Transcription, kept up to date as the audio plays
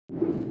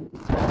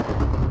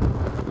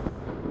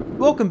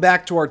Welcome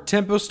back to our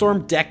Tempo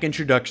Storm deck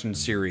introduction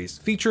series,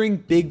 featuring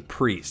Big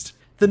Priest.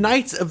 The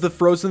Knights of the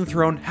Frozen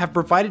Throne have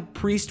provided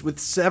Priest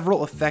with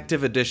several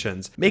effective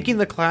additions, making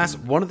the class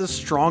one of the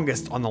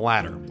strongest on the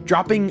ladder.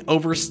 Dropping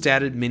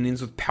overstated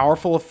minions with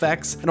powerful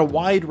effects and a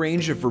wide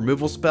range of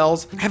removal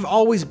spells have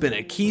always been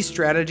a key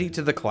strategy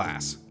to the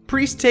class.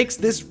 Priest takes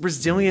this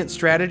resilient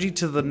strategy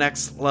to the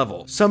next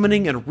level,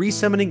 summoning and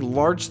resummoning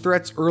large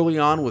threats early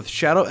on with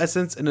Shadow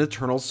Essence and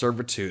Eternal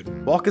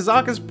Servitude. While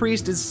Kazaka's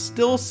Priest is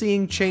still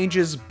seeing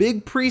changes,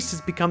 Big Priest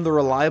has become the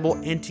reliable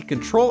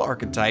anti-control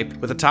archetype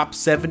with a top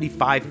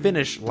 75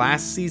 finish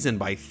last season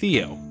by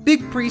Theo.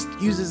 Big Priest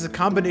uses a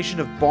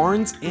combination of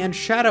Barnes and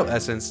Shadow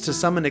Essence to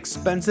summon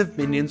expensive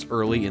minions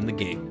early in the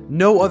game.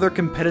 No other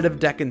competitive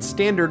deck in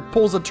Standard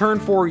pulls a turn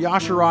 4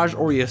 Yashiraj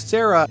or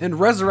Ysera, and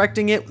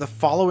resurrecting it the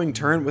following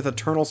turn with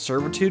Eternal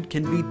Servitude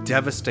can be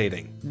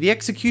devastating. The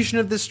execution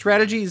of this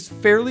strategy is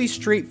fairly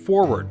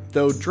straightforward,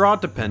 though draw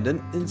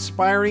dependent,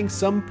 inspiring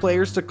some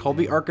players to call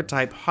the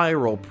archetype High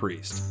Roll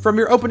Priest. From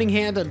your opening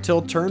hand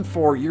until turn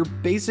 4, you're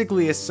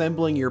basically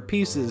assembling your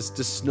pieces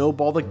to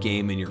snowball the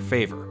game in your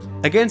favor.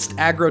 Against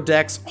aggro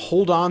decks,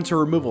 hold on to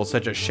removal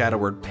such as Shadow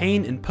Word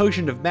Pain and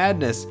Potion of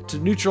Madness to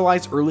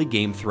neutralize early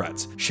game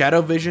threats.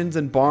 Shadow Visions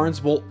and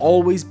Barnes will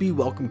always be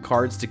welcome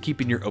cards to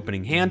keep in your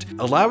opening hand,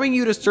 allowing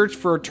you to search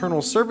for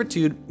Eternal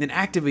Servitude and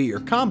activate your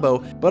combo,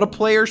 but a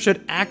player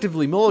should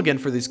actively mulligan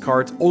for these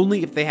cards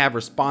only if they have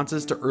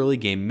responses to early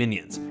game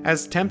minions.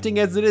 As tempting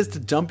as it is to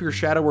dump your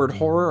Shadow Word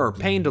Horror or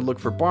Pain to look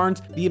for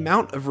Barnes, the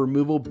amount of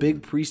removal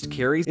Big Priest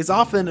carries is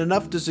often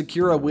enough to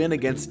secure a win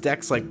against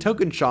decks like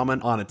Token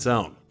Shaman on its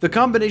own. The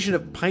combination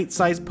of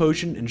Pint-Sized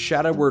Potion and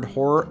Shadow Word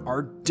Horror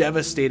are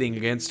devastating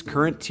against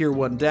current Tier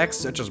 1 decks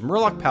such as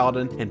Murloc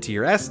Paladin and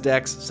Tier S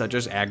decks such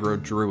as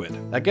Aggro Druid.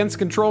 Against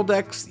control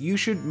decks, you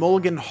should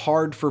mulligan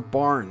hard for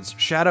Barnes,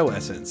 Shadow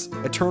Essence,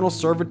 Eternal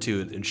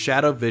Servitude, and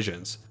Shadow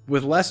Visions.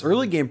 With less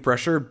early game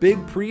pressure,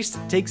 Big Priest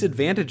takes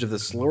advantage of the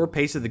slower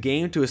pace of the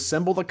game to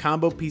assemble the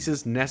combo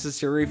pieces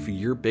necessary for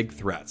your big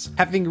threats.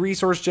 Having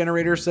resource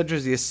generators such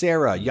as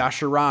Ysera,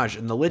 Yashiraj,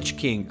 and the Lich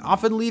King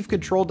often leave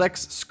control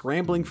decks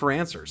scrambling for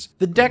answers.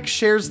 The deck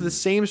shares the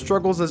same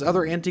struggles as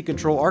other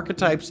anti-control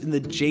archetypes in the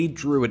Jade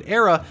Druid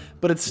era,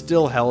 but it's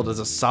still held as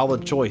a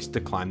solid choice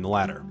to climb the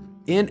ladder.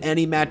 In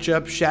any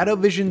matchup, Shadow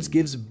Visions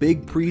gives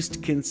Big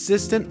Priest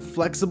consistent,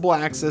 flexible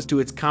access to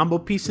its combo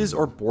pieces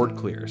or board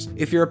clears.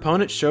 If your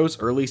opponent shows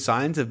early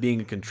signs of being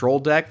a control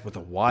deck with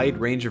a wide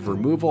range of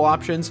removal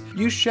options,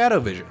 use Shadow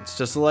Visions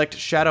to select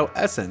Shadow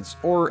Essence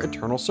or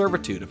Eternal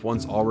Servitude if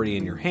one's already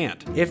in your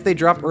hand. If they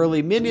drop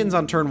early minions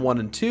on turn 1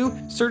 and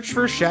 2, search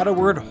for Shadow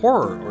Word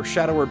Horror or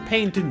Shadow Word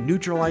Pain to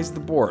neutralize the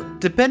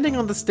board. Depending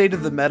on the state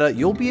of the meta,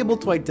 you'll be able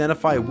to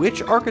identify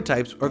which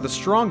archetypes are the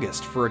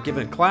strongest for a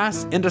given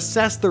class and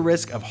assess the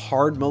risk of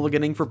hard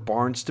mulliganing for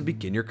Barnes to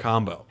begin your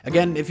combo.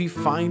 Again, if you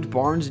find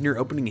Barnes in your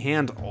opening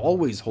hand,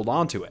 always hold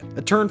on to it.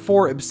 A turn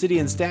 4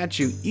 Obsidian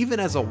Statue, even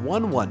as a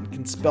 1/1,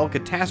 can spell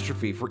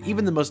catastrophe for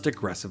even the most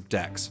aggressive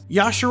decks.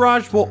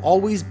 Yashiraj will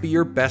always be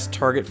your best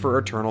target for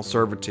Eternal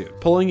Servitude.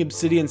 Pulling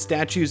Obsidian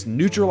Statues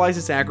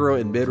neutralizes aggro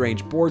in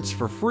mid-range boards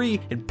for free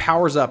and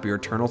powers up your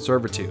Eternal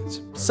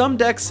Servitudes. Some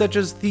decks such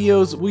as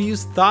Theo's will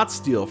use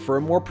Thoughtsteal for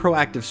a more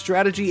proactive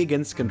strategy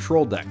against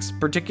control decks,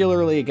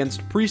 particularly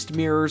against Priest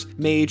Mirrors,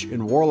 Mage,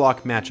 and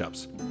Warlock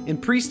matchups. In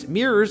Priest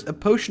Mirrors, a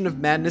Potion of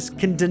Madness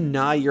can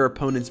deny your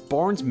opponent's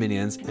Barnes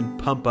minions and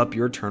pump up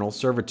your Eternal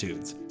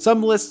Servitudes.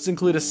 Some lists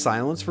include a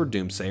Silence for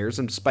Doomsayers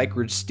and Spike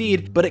Ridge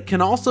Steed, but it can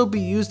also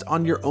be used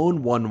on your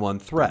own 1/1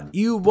 threat.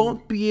 You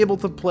won't be able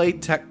to play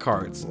tech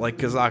cards like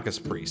Kazaka's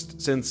Priest,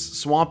 since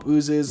Swamp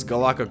Oozes,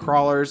 Galaka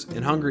Crawlers,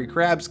 and Hungry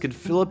Crabs can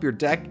fill up your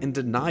deck and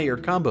deny your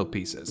combo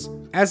pieces.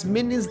 As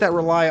minions that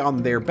rely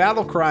on their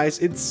battle cries,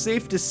 it's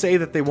safe to say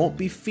that they won't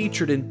be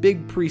featured in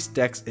Big Priest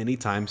decks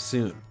anytime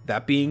soon.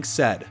 That being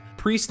said,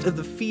 Priest of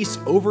the Feast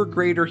over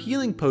Greater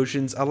Healing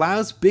Potions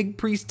allows Big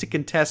Priest to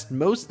contest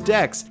most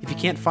decks if you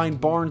can't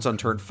find Barnes on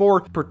turn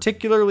 4,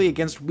 particularly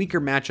against weaker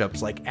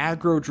matchups like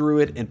Aggro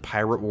Druid and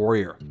Pirate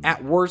Warrior.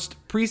 At worst,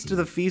 Priest of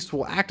the Feast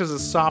will act as a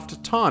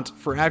soft taunt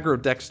for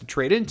aggro decks to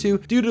trade into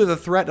due to the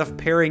threat of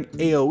pairing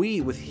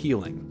AoE with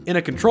healing. In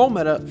a control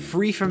meta,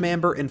 Free from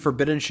Amber and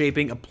Forbidden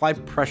Shaping apply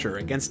pressure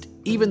against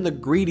even the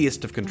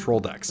greediest of control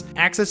decks.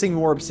 Accessing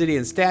more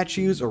Obsidian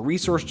Statues or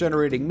resource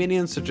generating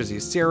minions such as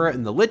Ysera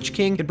and the Lich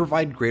King can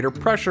provide greater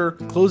pressure,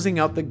 closing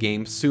out the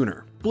game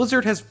sooner.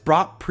 Blizzard has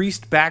brought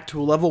Priest back to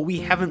a level we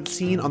haven't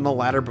seen on the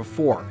ladder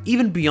before.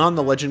 Even beyond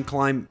the legend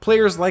climb,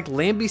 players like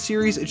Lambie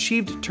Series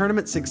achieved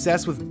tournament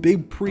success with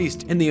Big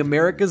Priest in the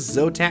America's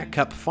Zotac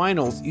Cup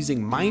finals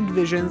using Mind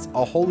Visions,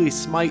 a Holy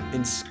Smite,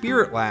 and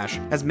Spirit Lash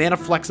as mana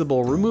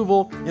flexible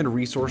removal and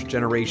resource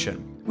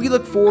generation. We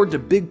look forward to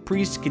Big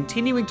Priest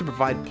continuing to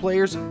provide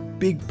players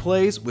big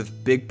plays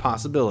with big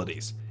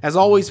possibilities. As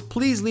always,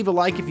 please leave a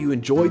like if you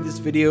enjoyed this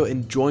video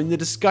and join the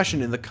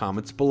discussion in the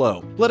comments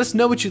below. Let us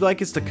know what you'd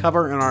like us to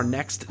cover in our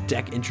next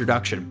deck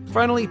introduction.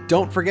 Finally,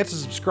 don't forget to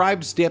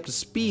subscribe to stay up to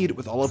speed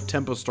with all of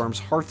Tempo Storm's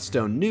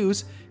Hearthstone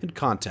news and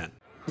content.